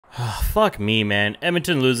Fuck me, man.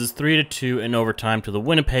 Edmonton loses 3-2 in overtime to the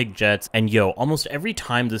Winnipeg Jets, and yo, almost every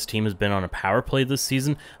time this team has been on a power play this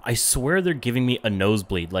season, I swear they're giving me a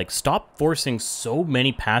nosebleed. Like, stop forcing so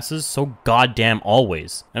many passes so goddamn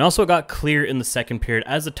always. And also it got clear in the second period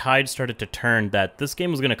as the tide started to turn that this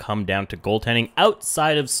game was going to come down to goaltending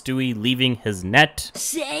outside of Stewie leaving his net.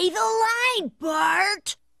 Say the line,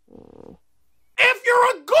 Bart! If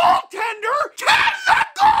you're a goaltender, tend the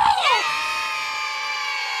goal!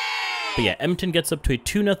 But yeah, Edmonton gets up to a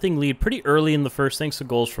 2-0 lead pretty early in the first thanks to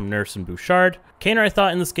goals from Nurse and Bouchard. Kaner, I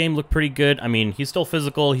thought in this game looked pretty good. I mean, he's still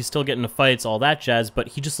physical, he's still getting into fights, all that jazz, but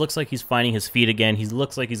he just looks like he's finding his feet again. He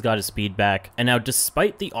looks like he's got his speed back. And now,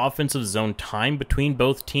 despite the offensive zone time between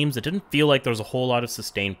both teams, it didn't feel like there was a whole lot of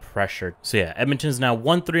sustained pressure. So yeah, Edmonton is now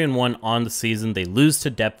 1-3-1 on the season. They lose to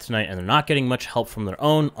depth tonight, and they're not getting much help from their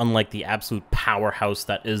own, unlike the absolute powerhouse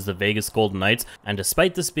that is the Vegas Golden Knights. And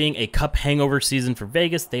despite this being a cup hangover season for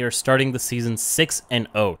Vegas, they are starting the season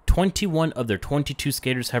 6-0. 21 of their 22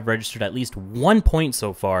 skaters have registered at least 1 point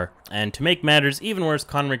so far. And to make matters even worse,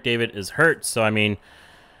 Connor McDavid is hurt. So, I mean,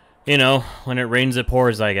 you know, when it rains, it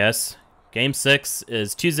pours, I guess. Game 6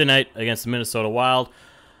 is Tuesday night against the Minnesota Wild.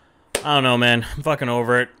 I don't know, man. I'm fucking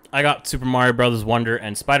over it. I got Super Mario Bros. Wonder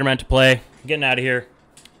and Spider-Man to play. I'm getting out of here.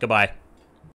 Goodbye.